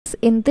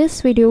in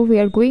this video we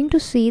are going to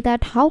see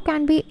that how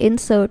can we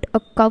insert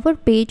a cover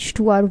page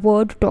to our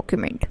Word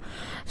document.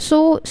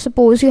 So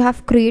suppose you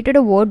have created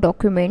a Word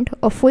document,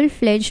 a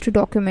full-fledged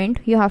document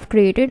you have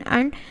created,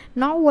 and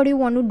now what you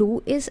want to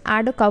do is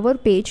add a cover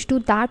page to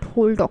that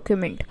whole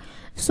document.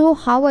 So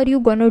how are you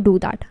gonna do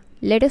that?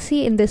 Let us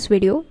see in this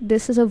video.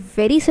 This is a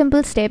very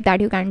simple step that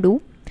you can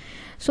do.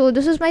 So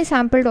this is my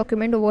sample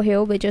document over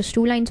here, which is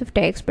 2 lines of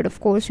text, but of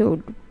course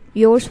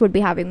yours would be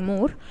having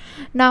more.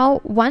 Now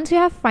once you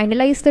have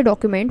finalized the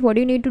document, what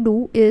you need to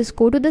do is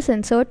go to this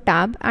insert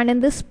tab, and in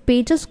this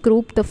pages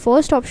group the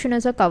first option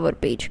is a cover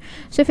page.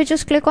 So if you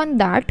just click on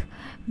that,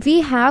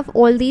 we have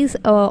all these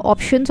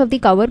options of the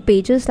cover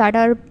pages that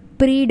are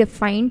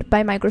predefined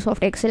by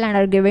Microsoft Excel and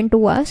are given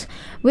to us,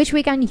 which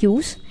we can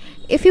use.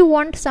 If you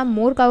want some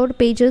more cover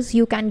pages,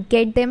 you can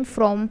get them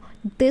from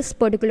this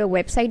particular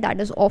website,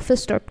 that is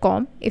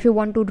office.com. If you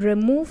want to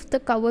remove the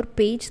cover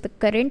page, the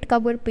current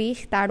cover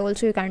page, that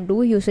also you can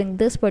do using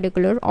this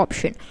particular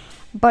option.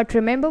 But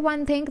remember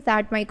one thing,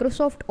 that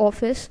Microsoft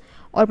Office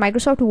or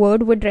Microsoft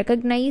Word would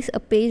recognize a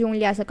page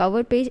only as a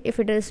cover page if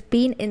it has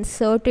been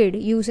inserted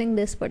using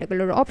this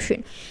particular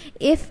option.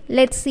 If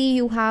let's see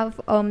you have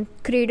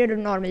created a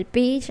normal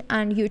page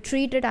and you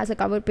treat it as a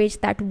cover page,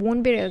 that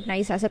won't be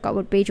recognized as a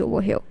cover page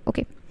over here.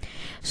 Okay,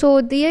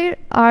 so there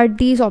are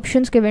these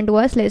options given to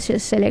us. Let's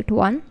just select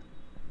one.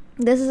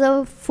 This is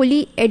a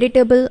fully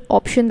editable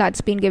option that's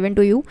been given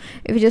to you.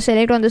 If you just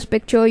select on this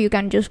picture, you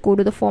can just go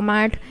to the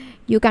format,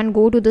 you can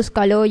go to this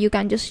color, you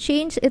can just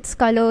change its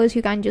colors,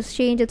 you can just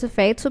change its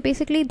effects. So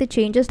basically the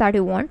changes that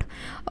you want,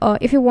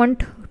 if you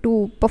want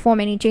to perform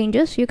any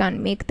changes, you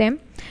can make them.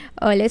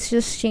 Let's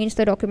just change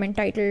the document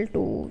title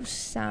to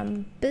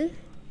sample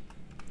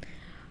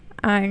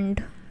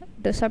and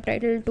the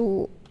subtitle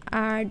to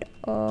add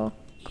a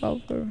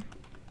cover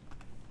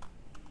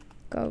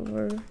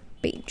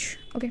page.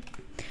 Okay,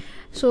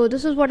 so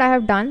this is what I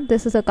have done.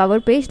 This is a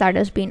cover page that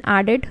has been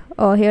added.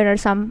 Here are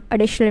some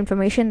additional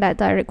information that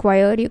are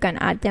required. You can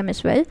add them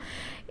as well.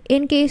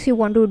 In case you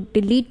want to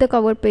delete the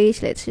cover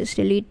page, let's just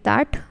delete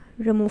that,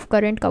 remove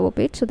current cover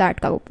page, so that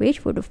cover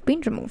page would have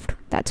been removed.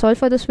 That's all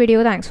for this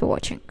video. Thanks for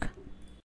watching.